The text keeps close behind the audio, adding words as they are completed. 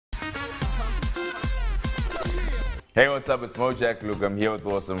Hey, what's up? It's Mojack Luke. I'm here with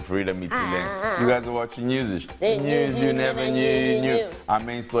awesome Farida Mitsile. You guys are watching Newsish. The News you never knew you knew. knew. Our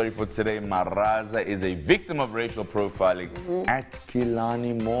main story for today, Maraza is a victim of racial profiling at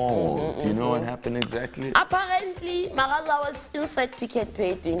Killarney Mall. Do you know what happened exactly? Apparently, Maraza was inside Pick n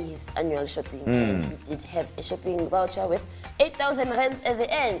Pay doing his annual shopping. And he did have a shopping voucher with 8,000 rands at the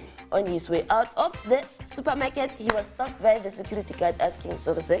end. On his way out of the supermarket, he was stopped by the security guard asking,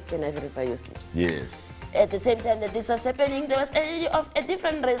 "Sorry sir, can I verify your slips?" Yes. At the same time that this was happening, there was a lady of a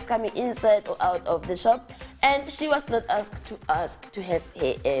different race coming inside or out of the shop, and she was not asked to have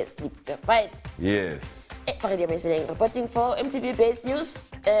her slip verified. Yes. Farida Mitsile reporting for MTV Base News.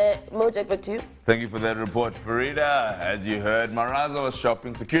 Mojack, back to you. Thank you for that report, Farida. As you heard, Maraza was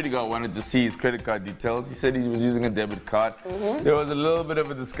shopping. Security guard wanted to see his credit card details. He said he was using a debit card. There was a little bit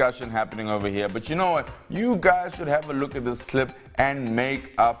of a discussion happening over here. But you know what? You guys should have a look at this clip and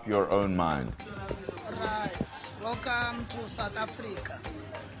make up your own mind. Right, welcome to South Africa.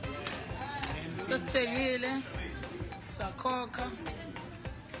 Sesithengile, sakhokha.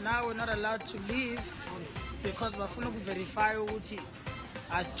 Now we're not allowed to leave because bafuna ukuverify ukuthi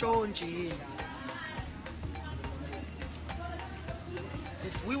asitshontshe yini.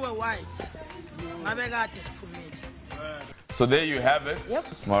 If we were white, ngabe kade siphumile. So there you have it, Yep.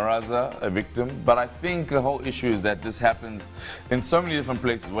 Maraza, a victim. But I think the whole issue is that this happens in so many different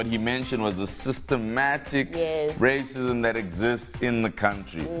places. What he mentioned was the systematic Yes. racism that exists in the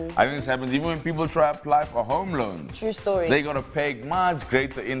country. I think this happens even when people try to apply for home loans. True story. They got to pay much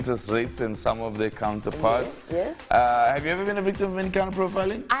greater interest rates than some of their counterparts. Yes. Have you ever been a victim of any kind of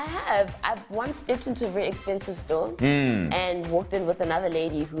profiling? I have. I've once stepped into a very expensive store and walked in with another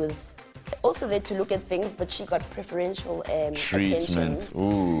lady who was also there to look at things, but she got preferential attention. Treatment.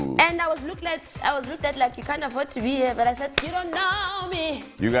 Ooh. And I was looked at like, you can't afford to be here, but I said, you don't know me.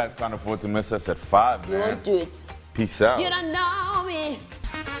 You guys can't afford to miss us at 5, You man. won't do it. Peace out. You don't know me.